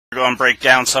We're going to break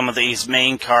down some of these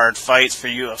main card fights for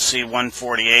UFC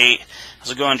 148.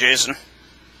 How's it going, Jason?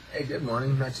 Hey, good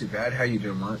morning. Not too bad. How you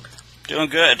doing, Mark? Doing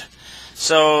good.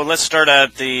 So let's start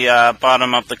at the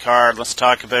bottom of the card. Let's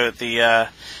talk about the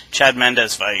Chad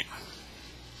Mendes fight.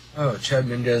 Oh, Chad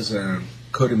Mendes and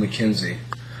Cody McKenzie.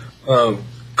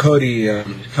 Cody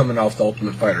coming off the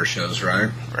Ultimate Fighter shows, right?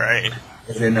 Right.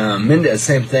 And then Mendes,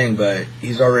 same thing, but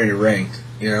he's already ranked.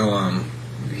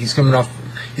 He's coming off.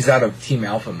 He's out of Team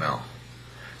Alpha Male.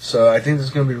 So I think this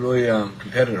is going to be really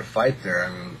competitive fight there. I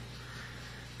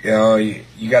mean,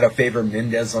 you got to favor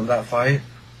Mendes on that fight,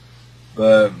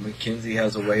 but McKenzie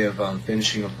has a way of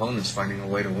finishing opponents, finding a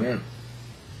way to win.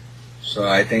 So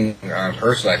I think,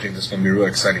 personally, I think this is going to be a really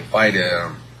exciting fight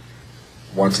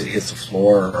once it hits the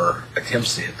floor or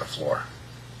attempts to hit the floor.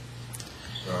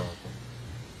 So.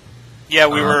 Yeah,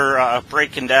 we were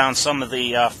breaking down some of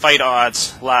the fight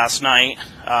odds last night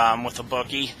with a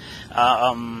bookie.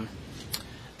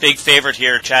 Big favorite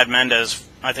here, Chad Mendes.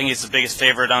 I think he's the biggest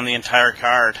favorite on the entire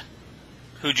card.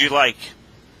 Who'd you like?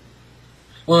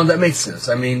 Well, that makes sense.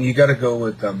 I mean, you got to go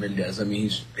with Mendes. I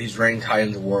mean, he's ranked high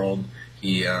in the world.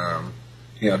 He,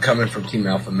 coming from Team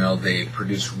Alpha Male, they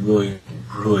produce really,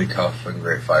 really tough and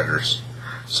great fighters.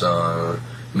 So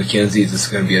McKenzie is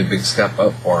just going to be a big step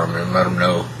up for him and let him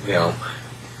know,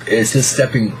 it's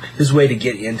his way to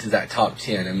get into that top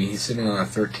 10. I mean, he's sitting on a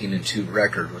 13-2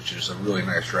 record, which is a really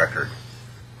nice record.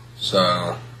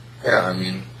 So, yeah, I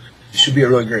mean, it should be a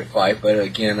really great fight. But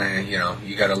again,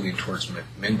 you got to lean towards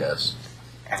Mendes.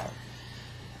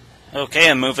 Okay,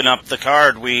 and moving up the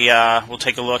card, we'll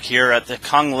take a look here at the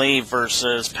Kung Lee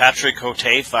versus Patrick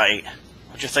Côté fight.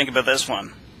 What'd you think about this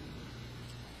one?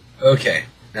 Okay,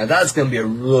 now that's going to be a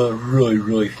really, really,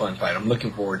 really fun fight. I'm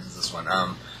looking forward to this one.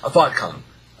 I fought Kung.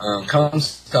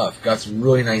 Kung's tough, got some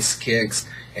really nice kicks,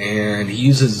 and he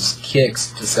uses his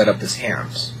kicks to set up his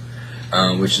hands,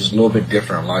 which is a little bit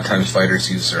different. A lot of times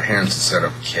fighters use their hands to set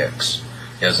up kicks.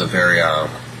 He has a very,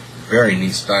 very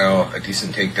neat style, a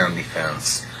decent takedown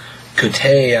defense.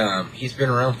 Côté, he's been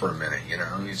around for a minute,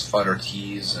 he's fought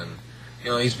Ortiz, and,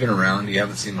 he's been around. You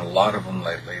haven't seen a lot of them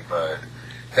lately, but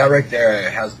that right there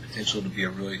has the potential to be a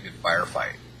really good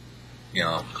firefight.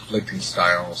 Conflicting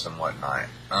styles and whatnot.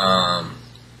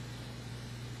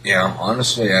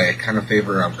 Honestly, I kind of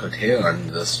favor Côté on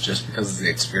this just because of the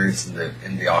experience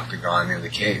in the octagon and the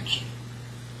cage.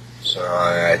 So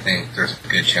I think there's a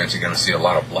good chance you're going to see a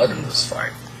lot of blood in this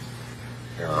fight.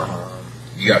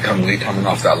 You got Kung Lee coming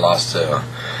off that loss to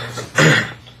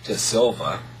to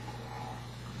Silva,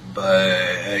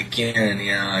 but again,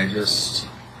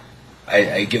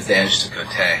 I give the edge to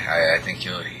Côté. I think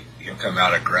he'll come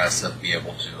out aggressive, be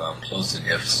able to close the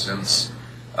distance,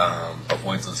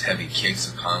 avoid those heavy kicks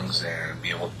of Kung's, and be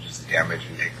able to do the damage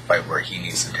and take the fight where he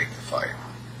needs to take the fight.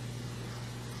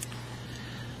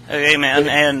 Okay, man,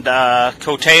 and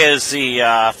Côté is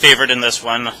the favorite in this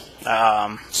one.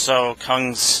 So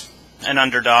Kung's an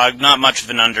underdog, not much of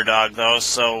an underdog though.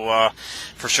 So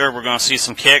for sure, we're going to see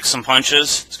some kicks, some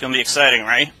punches. It's going to be exciting,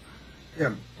 right?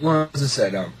 Yeah. Well, as I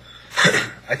said,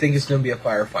 I think it's going to be a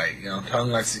firefight. Kung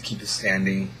likes to keep it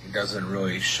standing. He doesn't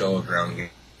really show a ground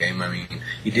game. I mean,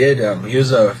 he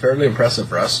was a fairly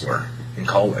impressive wrestler in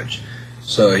college,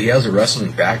 so he has a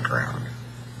wrestling background.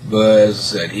 But as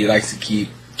I said, he likes to keep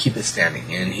it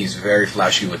standing, and he's very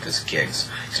flashy with his kicks,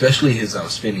 especially his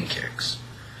spinning kicks.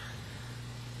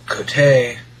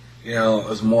 Côté,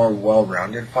 is a more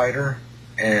well-rounded fighter,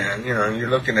 and you're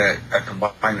looking at a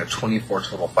combined of 24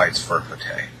 total fights for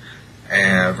Côté,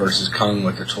 and versus Kung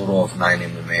with a total of 9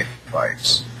 MMA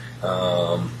fights.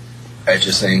 I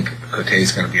just think Côté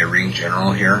is going to be a ring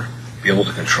general here, be able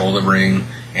to control the ring,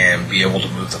 and be able to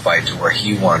move the fight to where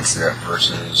he wants it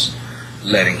versus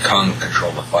letting Kung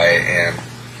control the fight and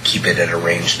keep it at a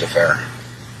ranged affair.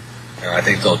 I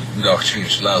think they'll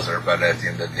change leather, but at the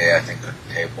end of the day, I think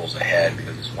Côté pulls ahead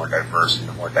because it's more diverse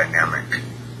and more dynamic.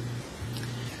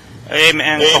 Hey,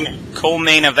 man,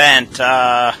 co-main event. Who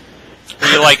are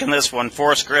you liking this one?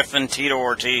 Forrest Griffin, Tito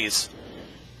Ortiz.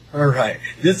 All right.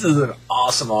 This is an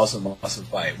awesome, awesome, awesome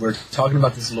fight. We were talking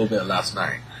about this a little bit last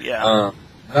night. Yeah.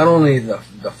 Not only the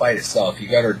fight itself, you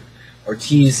got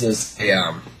Ortiz is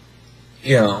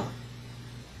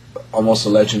almost a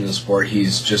legend in the sport.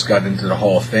 He's just got into the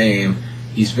Hall of Fame.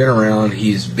 He's been around.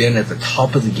 He's been at the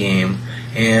top of the game,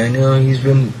 and he's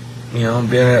been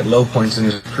at low points in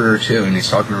his career too. And he's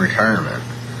talking retirement.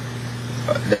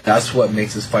 That's what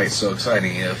makes this fight so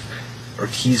exciting. If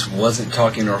Ortiz wasn't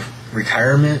talking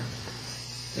retirement,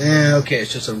 okay,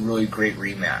 it's just a really great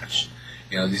rematch.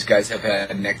 These guys have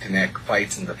had neck-to-neck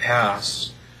fights in the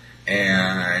past,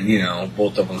 and you know,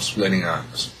 both of them splitting a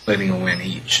win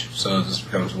each. So this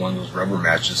becomes one of those rubber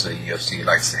matches that UFC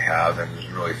likes to have, and is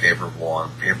really favorable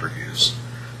on pay-per-views.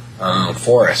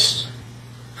 Forrest,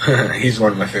 he's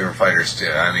one of my favorite fighters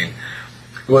too. I mean,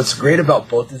 what's great about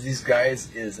both of these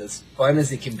guys is, as fun as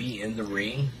they can be in the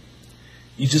ring,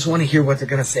 you just want to hear what they're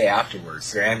going to say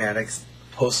afterwards. Their analytics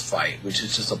post-fight, which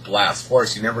is just a blast.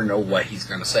 Forrest, you never know what he's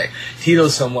going to say.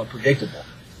 Tito's somewhat predictable.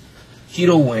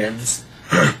 Tito wins.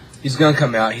 He's going to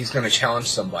come out. He's going to challenge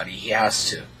somebody. He has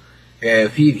to.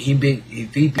 If he beat,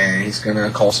 and he's going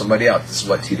to call somebody out. This is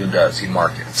what Tito does. He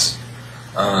markets.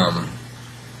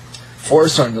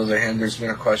 Forrest, on the other hand, there's been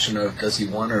a question of, does he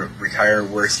want to retire?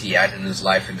 Where's he at in his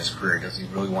life and his career? Does he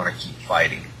really want to keep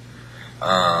fighting?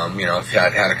 You know, he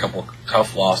had a couple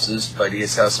tough losses, but he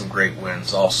has had some great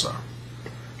wins also.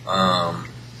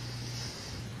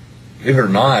 Believe it or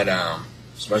not,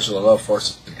 as much as I love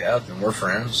Forrest to death, and we're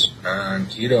friends, and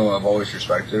Tito I've always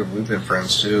respected, we've been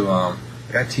friends too, I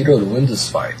got Tito to win this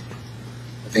fight.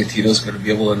 I think Tito's going to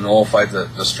be able to nullify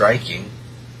the striking,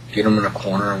 get him in a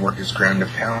corner and work his ground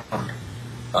and pound.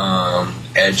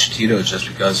 Edge Tito just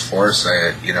because Forrest,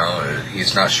 you know,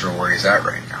 he's not sure where he's at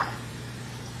right now.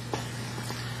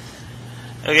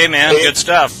 Okay, man, good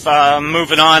stuff.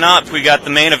 Moving on up, we got the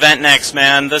main event next,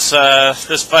 man. This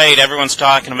fight everyone's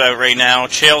talking about right now.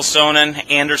 Chael Sonnen,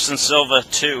 Anderson Silva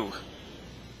 2.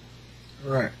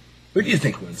 All right. Who do you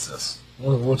think wins this?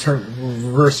 We'll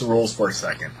reverse the roles for a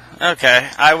second. Okay,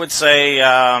 I would say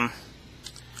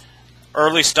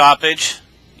early stoppage,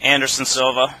 Anderson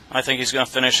Silva. I think he's going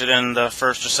to finish it in the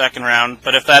first or second round.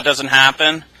 But if that doesn't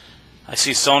happen, I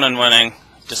see Sonnen winning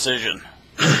decision.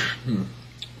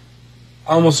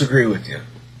 I almost agree with you.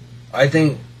 I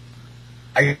think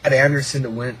I got Anderson to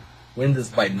win this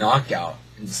by knockout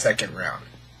in the second round.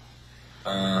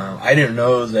 I didn't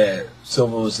know that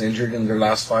Silva was injured in their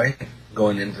last fight,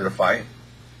 going into the fight.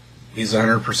 He's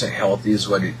 100% healthy is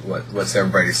what's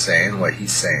everybody's saying, what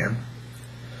he's saying.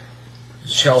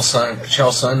 Chael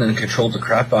Sonnen controlled the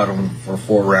crap out of him for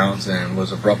 4 rounds and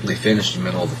was abruptly finished in the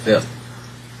middle of the 5th.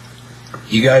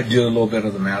 You got to do a little bit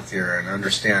of the math here and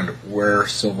understand where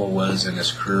Silva was in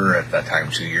his career at that time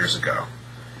 2 years ago.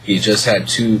 He just had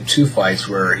two fights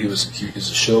where he was accused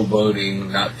of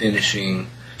showboating, not finishing,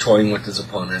 toying with his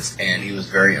opponents, and he was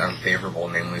very unfavorable,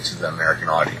 namely to the American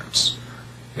audience.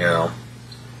 You know,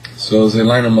 so they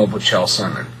line him up with Chael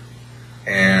Sonnen,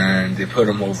 and they put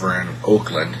him over in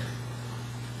Oakland.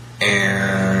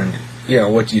 And you know,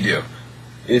 what do you do?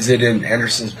 Is it in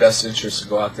Anderson's best interest to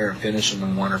go out there and finish him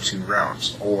in 1 or 2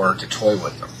 rounds, or to toy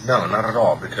with him? No, not at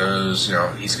all, because you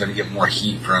know he's going to get more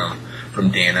heat from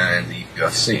Dana and the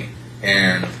UFC,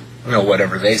 and you know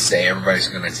whatever they say, everybody's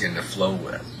going to tend to flow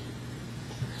with.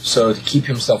 So to keep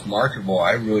himself marketable,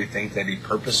 I really think that he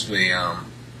purposely,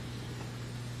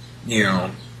 you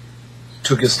know,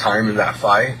 took his time in that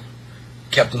fight,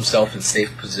 kept himself in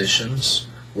safe positions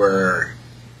where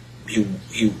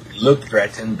he looked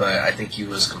threatened, but I think he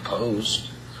was composed.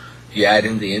 You add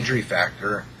in the injury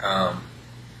factor,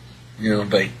 you know,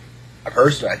 but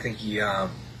personally, I think he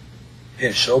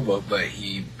didn't showboat, but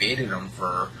he baited him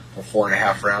for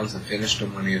 4.5 rounds and finished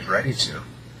him when he was ready to.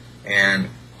 And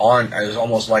it was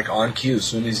almost like on cue. As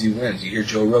soon as he wins, you hear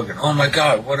Joe Rogan, "Oh my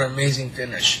God, what an amazing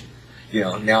finish!" You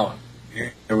know, now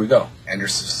here we go.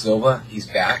 Anderson Silva, he's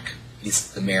back.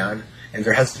 He's the man. And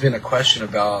there hasn't been a question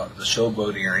about the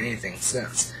showboating or anything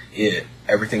since.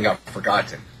 Everything got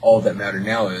forgotten. All that mattered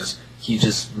now is he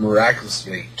just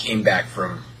miraculously came back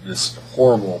from this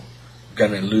horrible,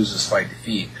 gonna lose his fight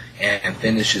defeat, and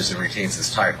finishes and retains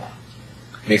his title.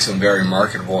 Makes him very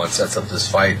marketable and sets up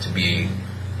this fight to be,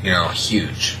 you know,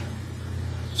 huge.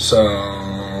 So,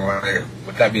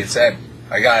 with that being said,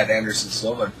 I got Anderson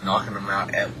Silva knocking him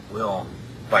out at will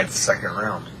by the second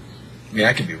round. I mean,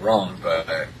 I could be wrong,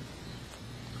 but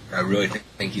I really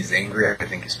think he's angry. I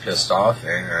think he's pissed off,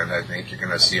 and I think you're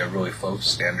going to see a really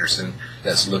focused Anderson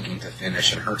that's looking to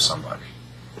finish and hurt somebody.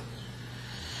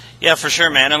 Yeah, for sure,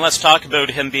 man. And let's talk about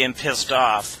him being pissed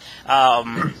off.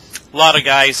 A lot of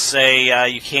guys say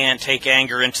you can't take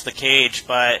anger into the cage,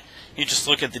 but you just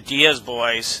look at the Diaz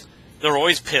boys. They're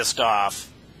always pissed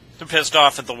off. They're pissed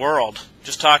off at the world.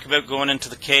 Just talk about going into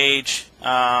the cage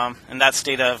and that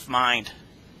state of mind.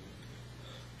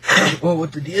 Well,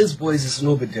 with the Diaz boys, it's a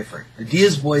little bit different. The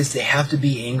Diaz boys, they have to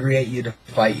be angry at you to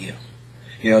fight you.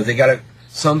 You know,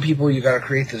 some people, you gotta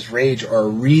create this rage or a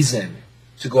reason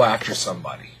to go after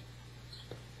somebody.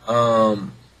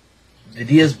 The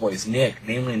Diaz boys,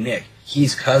 namely Nick,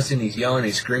 he's cussing, he's yelling,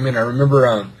 he's screaming. I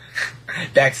remember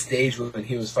backstage when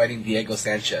he was fighting Diego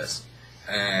Sanchez,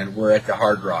 and we're at the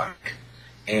Hard Rock,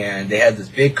 and they had this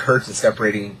big curtain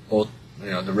separating both,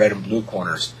 the red and blue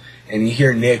corners. And you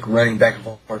hear Nick running back and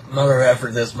forth, mother effer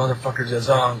this, motherfucker just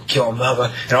kill him,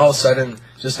 mother. And all of a sudden,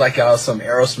 just like some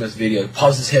Aerosmith video, he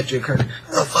pauses his head to the curtain,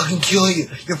 I'll fucking kill you,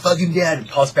 you're fucking dead, and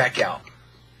pauses back out.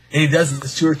 And he does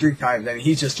this 2 or 3 times, and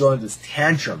he's just throwing this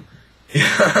tantrum.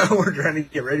 We're trying to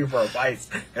get ready for our fights,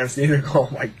 and I'm sitting there going,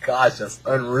 oh my gosh, that's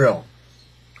unreal.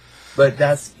 But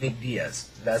that's Nick Diaz.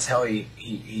 That's how he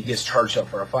gets charged up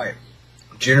for a fight.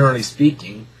 Generally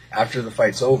speaking, after the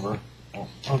fight's over,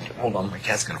 hold on, my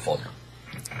cat's gonna fall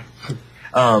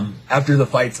down. After the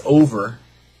fight's over,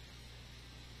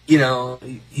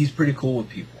 he's pretty cool with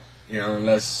people.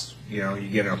 Unless you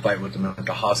get in a fight with him at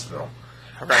the hospital.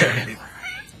 Right.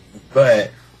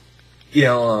 But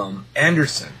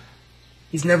Anderson,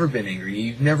 he's never been angry.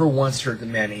 You've never once heard the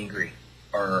man angry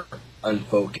or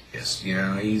unfocused.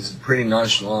 He's pretty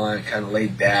nonchalant, kind of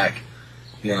laid back.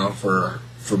 For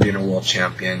being a world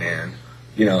champion, and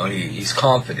he's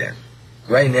confident.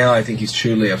 Right now, I think he's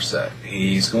truly upset.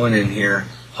 He's going in here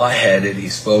hot-headed,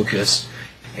 he's focused,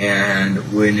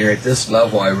 and when you're at this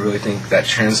level, I really think that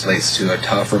translates to a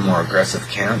tougher, more aggressive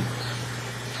camp.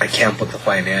 A camp with the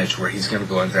fighting edge, where he's going to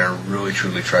go in there and really,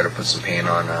 truly try to put some pain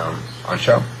on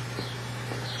Show.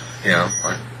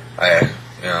 I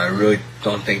really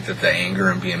don't think that the anger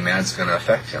and being mad is going to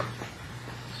affect him.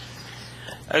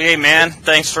 Okay, man.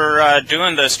 Thanks for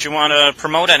doing this. Do you want to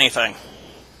promote anything?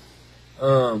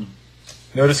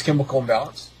 Notice Chemical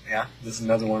Imbalance. Yeah, this is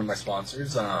another one of my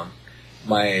sponsors.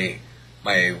 My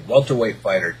welterweight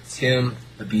fighter, Tim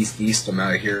the Beast East, I'm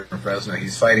out of here in Fresno.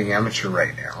 He's fighting amateur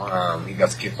right now. He got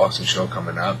the kickboxing show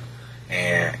coming up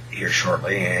and here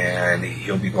shortly, and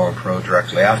he'll be going pro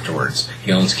directly afterwards.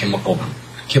 He owns Chemical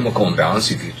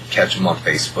Imbalance. You can catch him on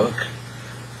Facebook.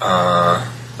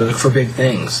 Look for big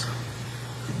things.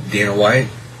 Dana White,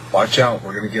 watch out.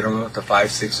 We're going to get him up to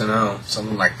 5-6-0,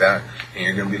 something like that. And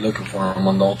you're going to be looking for him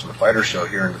on the Ultimate Fighter show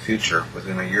here in the future,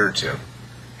 within a year or two.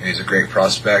 And he's a great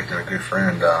prospect and a good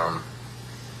friend.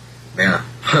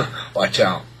 Watch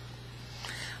out.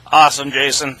 Awesome,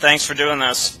 Jason. Thanks for doing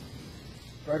this.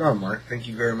 Right on, Mark. Thank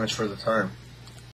you very much for the time.